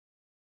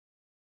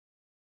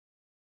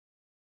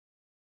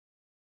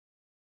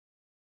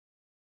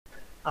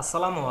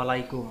Assalamu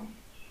Walaikum.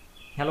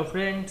 Hello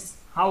friends,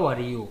 how are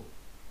you?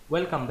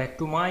 Welcome back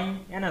to my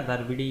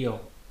another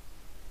video.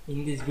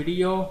 In this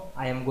video,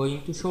 I am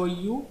going to show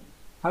you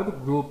how to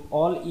group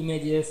all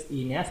images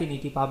in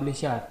Affinity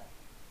Publisher.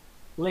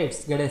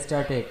 Let's get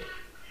started.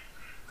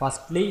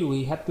 Firstly,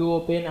 we have to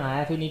open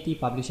an Affinity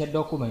Publisher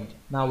document.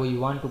 Now we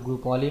want to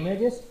group all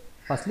images.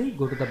 Firstly,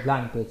 go to the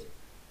blank page.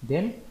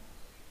 Then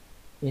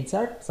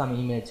insert some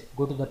image.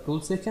 Go to the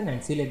tool section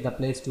and select the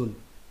place tool.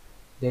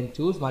 Then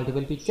choose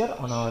multiple picture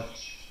on our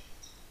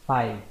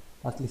file.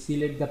 Firstly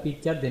select the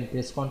picture, then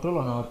press Ctrl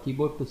on our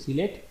keyboard to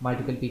select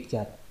multiple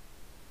picture.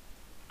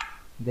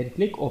 Then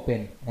click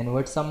open and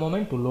wait some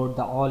moment to load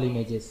the all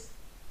images.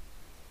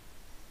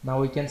 Now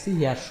we can see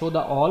here show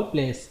the all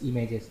place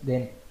images,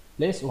 then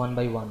place one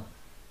by one.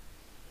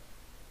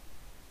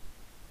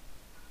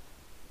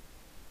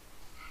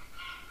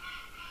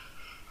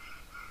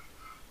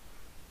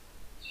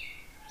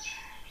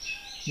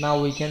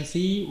 Now we can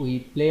see we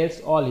place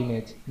all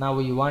image. Now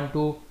we want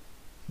to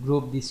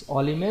group this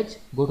all image.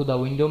 Go to the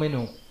window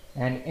menu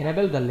and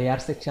enable the layer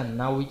section.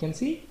 Now we can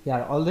see we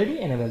are already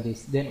enabled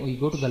this. Then we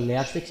go to the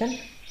layer section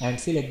and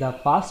select the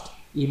first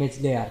image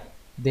layer.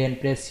 Then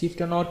press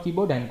shift on our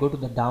keyboard and go to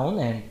the down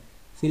and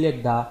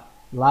select the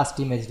last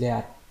image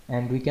layer.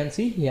 And we can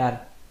see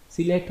here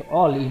select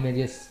all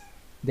images.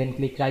 Then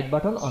click right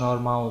button on our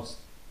mouse.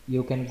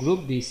 You can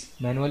group this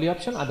manually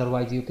option,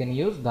 otherwise you can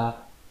use the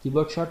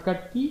keyboard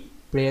shortcut key.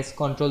 Press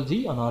Ctrl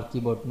G on our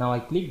keyboard. Now I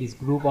click this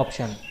group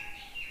option.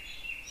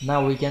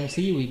 Now we can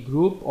see we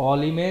group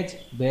all image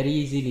very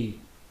easily.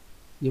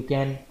 You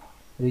can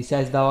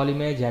resize the all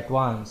image at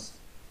once.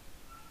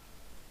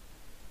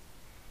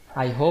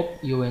 I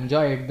hope you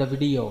enjoyed the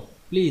video.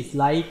 Please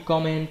like,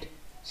 comment,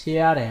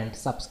 share and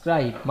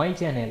subscribe my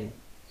channel.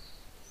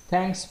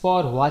 Thanks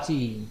for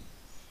watching.